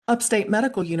Upstate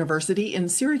Medical University in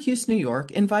Syracuse, New York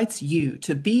invites you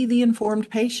to be the informed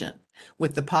patient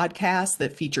with the podcast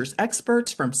that features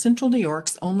experts from Central New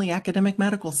York's only academic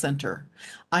medical center.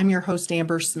 I'm your host,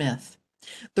 Amber Smith.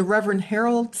 The Reverend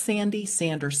Harold Sandy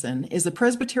Sanderson is a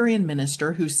Presbyterian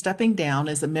minister who's stepping down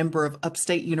as a member of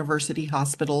Upstate University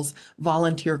Hospital's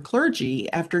volunteer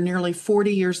clergy after nearly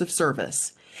 40 years of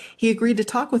service. He agreed to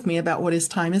talk with me about what his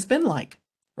time has been like.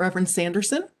 Reverend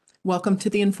Sanderson, welcome to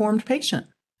The Informed Patient.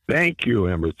 Thank you,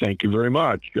 Amber. Thank you very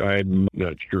much. I'm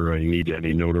not sure I need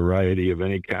any notoriety of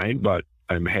any kind, but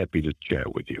I'm happy to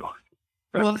chat with you.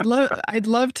 Well, I'd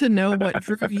love to know what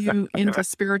drew you into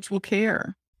spiritual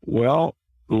care. Well,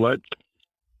 let's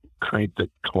crank the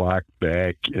clock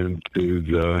back into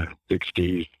the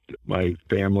 60s. My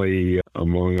family,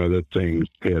 among other things,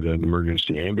 had an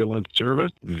emergency ambulance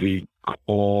service. The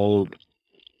calls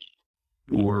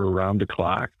were around the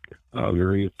clock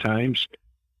various times.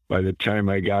 By the time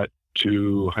I got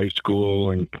to high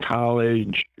school and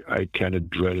college, I kind of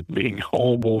dreaded being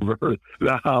home over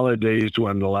the holidays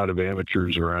when a lot of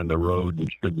amateurs are on the road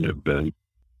and shouldn't have been.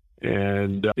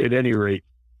 And at any rate,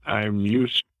 I'm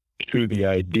used to the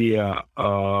idea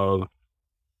of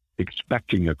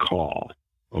expecting a call,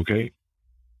 okay?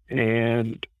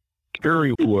 And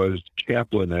Terry was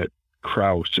chaplain at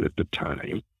Krause at the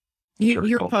time.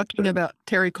 You're talking about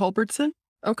Terry Culbertson?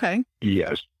 Okay.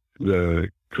 Yes, the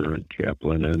current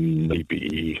chaplain and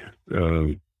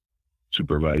CPE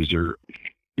supervisor.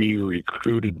 He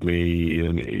recruited me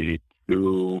in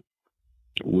 82,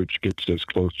 which gets us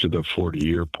close to the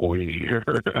 40-year point here.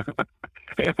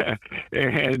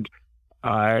 And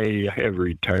I have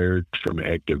retired from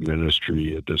active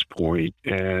ministry at this point,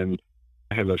 and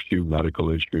I have a few medical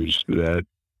issues that,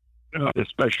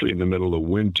 especially in the middle of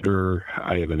winter,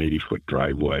 I have an 80-foot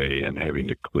driveway and having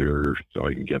to clear so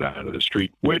I can get out of the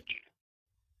street, which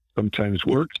sometimes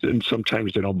works, and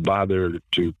sometimes I don't bother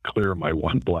to clear my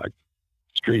one block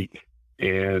street.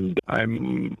 And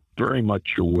I'm very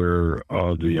much aware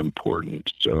of the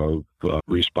importance of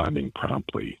responding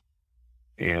promptly.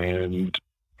 And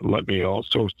let me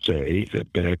also say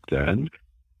that back then,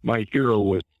 my hero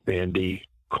was Sandy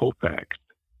Koufax.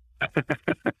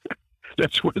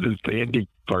 That's where the Sandy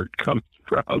part comes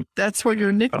from. That's where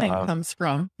your nickname comes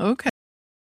from. Okay.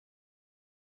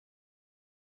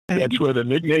 That's where the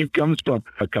nickname comes from.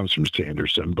 It comes from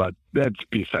Sanderson, but that's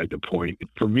beside the point.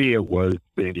 For me, it was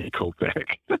Sandy Koufax.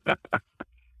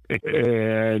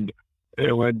 And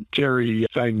when Terry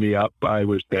signed me up, I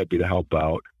was happy to help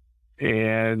out.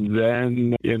 And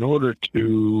then in order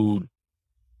to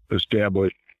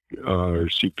establish our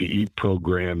CPE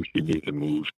program, she needed to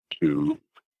move to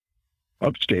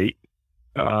Upstate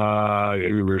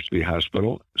University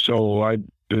Hospital. So I've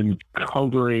been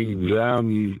covering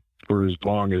them for as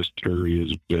long as Terry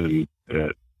has been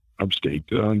at Upstate.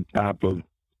 On top of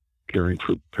caring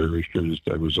for parishes,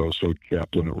 I was also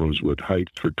chaplain at Rosewood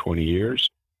Heights for 20 years,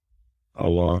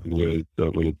 along with a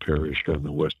little parish on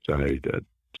the west side that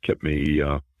kept me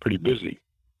pretty busy.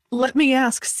 Let me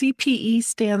ask, CPE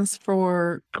stands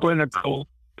for? Clinical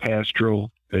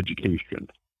Pastoral Education.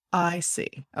 I see.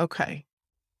 Okay.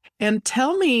 And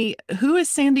tell me, who is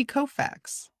Sandy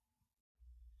Koufax?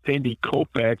 Sandy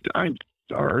Koufax, I'm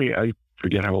sorry, I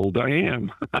forget how old I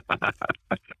am.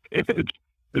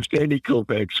 Sandy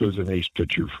Koufax was an ace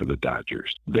pitcher for the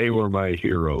Dodgers. They were my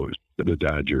heroes, the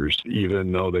Dodgers,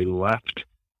 even though they left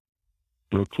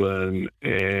Brooklyn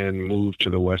and moved to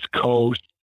the West Coast.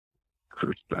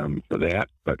 Curse them for that.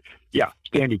 But yeah,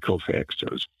 Sandy Koufax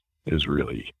is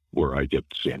really where I get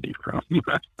Sandy from.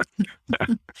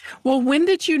 Well, when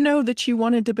did you know that you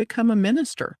wanted to become a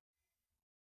minister?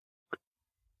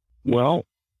 Well,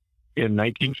 in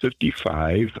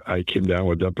 1955, I came down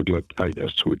with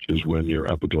epiglottitis, which is when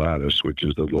your epiglottis, which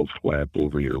is the little flap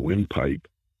over your windpipe,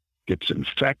 gets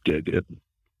infected. It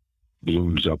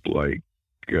balloons up like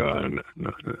it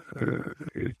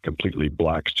completely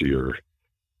blocks your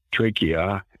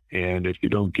trachea. And if you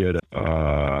don't get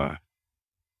a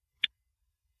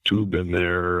tube in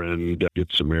there and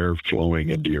get some air flowing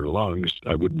into your lungs,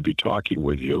 I wouldn't be talking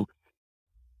with you.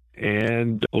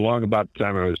 And along about the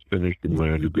time I was finishing my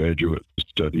undergraduate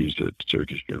studies at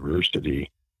Syracuse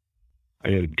University, I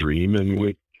had a dream in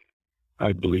which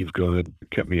I believe God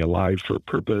kept me alive for a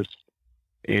purpose.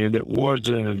 And it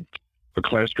wasn't a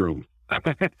classroom.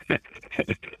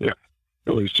 It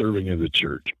was serving in the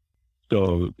church.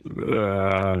 So,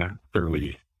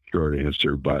 fairly short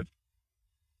answer, but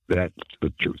that's the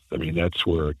truth. I mean, that's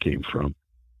where it came from.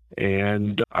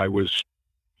 And I was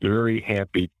very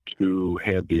happy to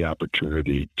have the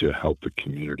opportunity to help the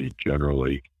community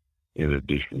generally, in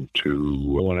addition to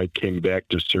when I came back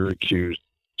to Syracuse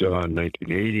in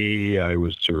 1980, I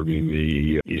was serving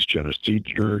the East Genesee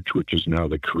Church, which is now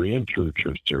the Korean Church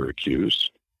of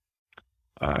Syracuse.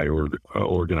 I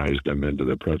organized them into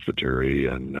the presbytery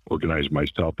and organized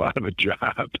myself out of a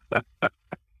job.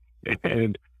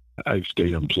 And I've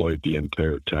stayed employed the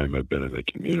entire time I've been in the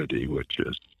community, which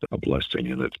is a blessing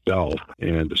in itself.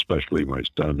 And especially my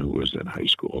son, who was in high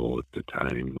school at the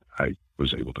time, I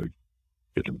was able to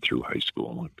get him through high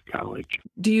school and college.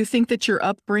 Do you think that your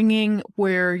upbringing,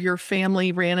 where your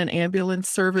family ran an ambulance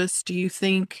service, do you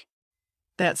think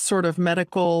that sort of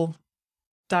medical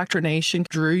doctrination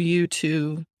drew you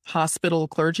to hospital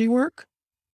clergy work?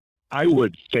 I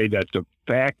would say that's a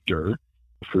factor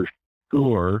for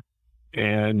sure.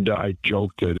 And I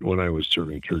joked that when I was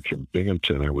serving church in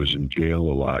Binghamton, I was in jail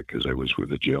a lot because I was with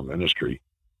the jail ministry.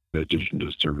 In addition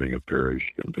to serving a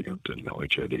parish in Binghamton,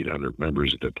 which had 800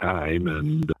 members at the time.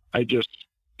 And I just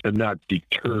am not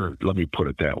deterred, let me put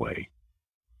it that way,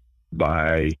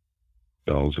 by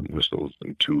bells and whistles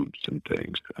and tubes and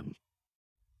things. And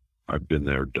I've been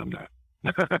there, done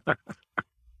that.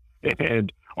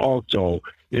 And also,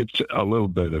 it's a little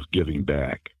bit of giving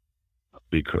back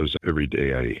because every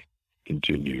day I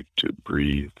continue to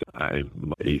breathe.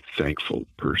 I'm a thankful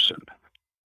person.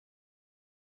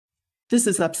 This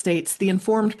is Upstate's The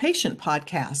Informed Patient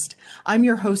Podcast. I'm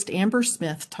your host, Amber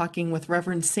Smith, talking with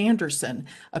Reverend Sanderson,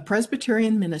 a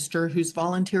Presbyterian minister who's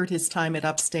volunteered his time at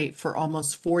Upstate for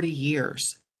almost 40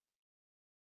 years.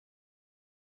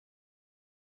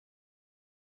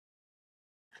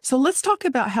 So let's talk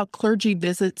about how clergy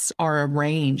visits are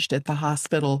arranged at the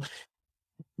hospital.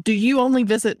 Do you only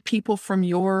visit people from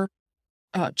your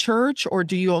church, or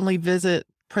do you only visit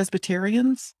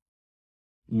Presbyterians?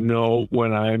 No,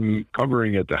 when I'm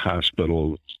covering at the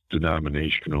hospital,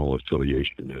 denominational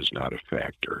affiliation is not a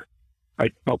factor.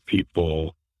 I tell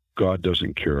people God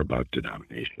doesn't care about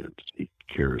denominations. He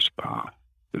cares about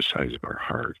the size of our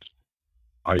hearts.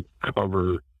 I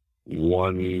cover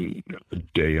one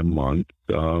day a month,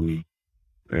 and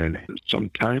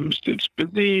sometimes it's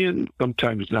busy and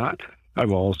sometimes not.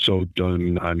 I've also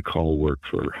done on-call work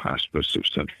for Hospice of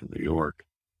Central New York,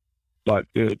 but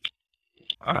it's,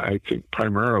 I think,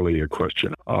 primarily a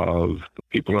question of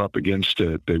people are up against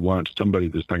it. They want somebody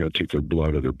that's not going to take their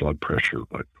blood or their blood pressure,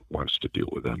 but wants to deal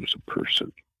with them as a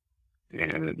person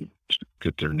and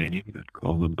get their name and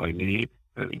call them by name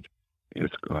and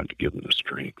ask God to give them the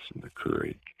strength and the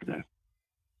courage and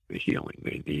the healing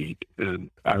they need. And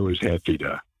I was happy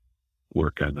to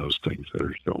work on those things that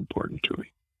are so important to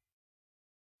me.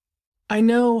 I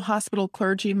know hospital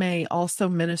clergy may also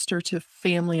minister to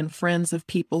family and friends of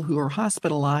people who are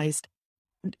hospitalized.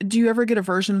 Do you ever get a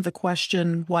version of the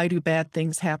question, why do bad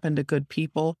things happen to good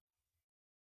people?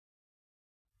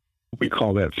 We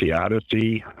call that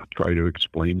theodicy. Try to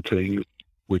explain things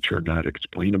which are not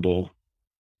explainable.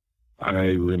 I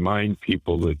remind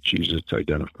people that Jesus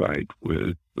identified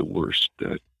with the worst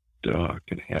that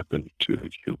can happen to a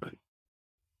human,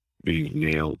 being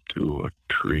nailed to a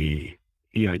tree.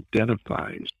 He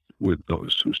identifies with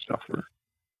those who suffer.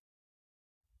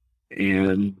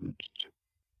 And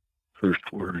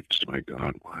first words, my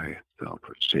God, why hast thou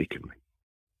forsaken me?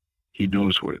 He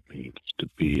knows what it means to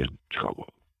be in trouble.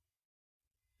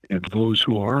 And those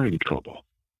who are in trouble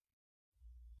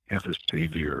have a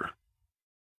Savior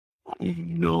who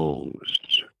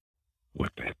knows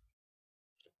what that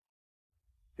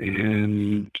is.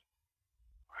 And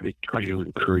I try to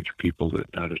encourage people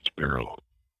that not a sparrow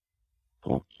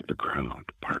falls to the ground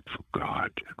apart from God,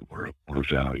 and we're of more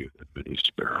value than many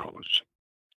sparrows.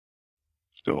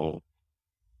 So,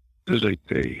 as I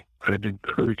say, an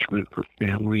encouragement for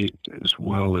families as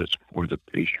well as for the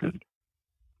patient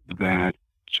that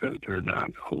they're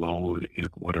not alone in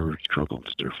whatever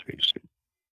struggles they're facing.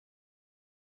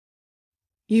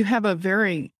 You have a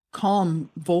very calm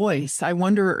voice. I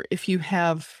wonder if you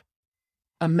have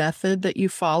a method that you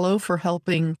follow for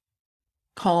helping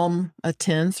calm a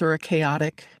tense or a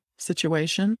chaotic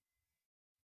situation?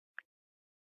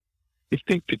 I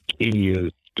think the key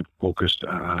is to focus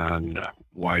on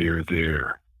why you're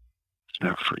there. It's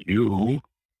not for you.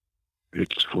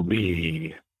 It's for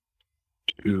me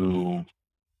to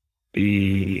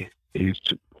be a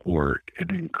support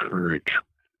and encourage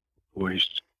voice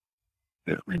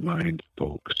that reminds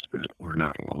folks that we're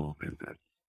not alone in this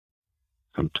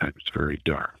sometimes very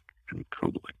dark and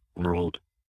troubling world.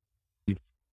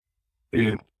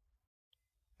 If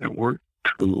that weren't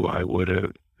true, I would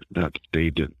have not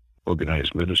stayed in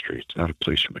organized ministry. It's not a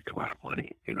place to make a lot of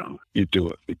money. You do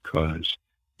it because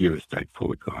you're thankful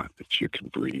to God that you can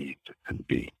breathe and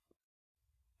be.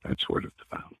 That's what it's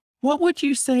about. What would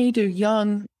you say to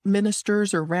young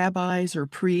ministers or rabbis or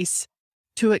priests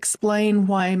to explain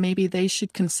why maybe they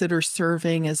should consider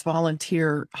serving as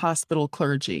volunteer hospital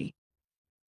clergy?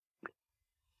 I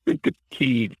think the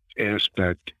key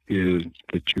aspect is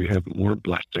that you have more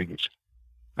blessings.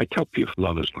 I tell people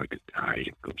love is like a tide.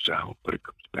 It goes out, but it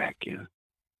comes back in.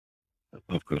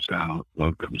 Love goes out,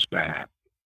 love comes back.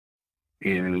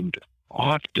 And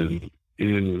often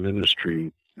in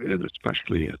ministry, and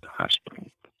especially at the hospital,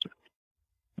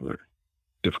 other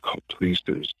difficult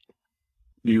places,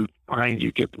 you find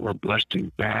you get more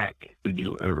blessing back than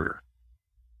you ever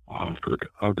offer to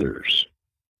others.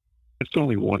 It's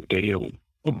only one day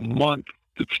a month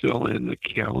to fill in the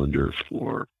calendar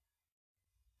for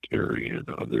Terry and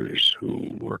others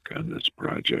who work on this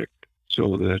project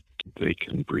so that they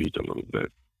can breathe a little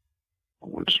bit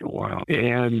once in a while.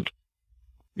 And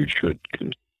you should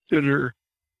consider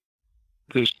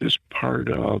this as part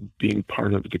of being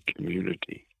part of the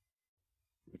community.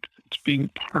 It's being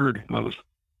part of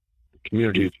the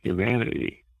community of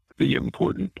humanity, the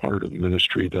important part of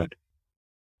ministry that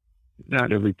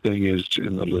not everything is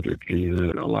in the liturgy,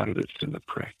 and a lot of it's in the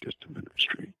practice of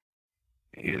ministry.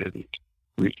 And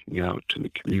reaching out to the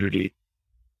community,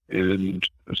 and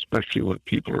especially when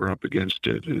people are up against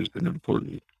it, is an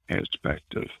important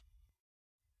aspect of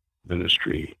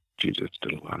ministry. Jesus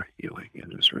did a lot of healing in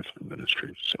his earthly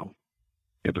ministry, so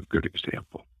you have a good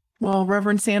example. Well,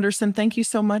 Reverend Sanderson, thank you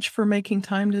so much for making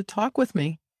time to talk with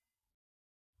me.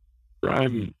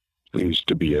 I'm pleased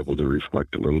to be able to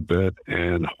reflect a little bit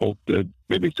and hope that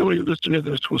maybe somebody listening to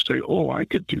this will say, oh, I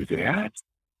could do that.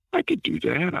 I could do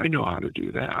that. I know how to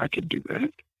do that. I could do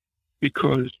that.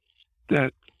 Because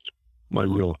that's my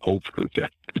real hope for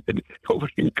that. And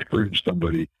hopefully encourage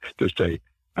somebody to say,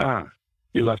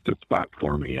 you left a spot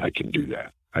for me. I can do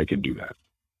that. I can do that.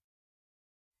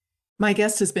 My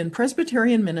guest has been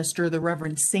Presbyterian minister, the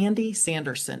Reverend Sandy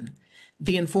Sanderson.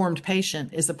 The Informed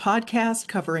Patient is a podcast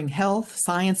covering health,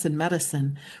 science, and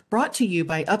medicine, brought to you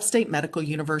by Upstate Medical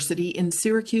University in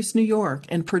Syracuse, New York,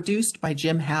 and produced by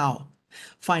Jim Howe.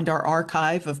 Find our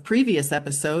archive of previous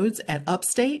episodes at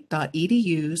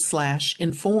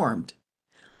upstate.edu/informed.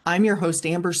 I'm your host,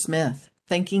 Amber Smith,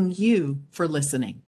 thanking you for listening.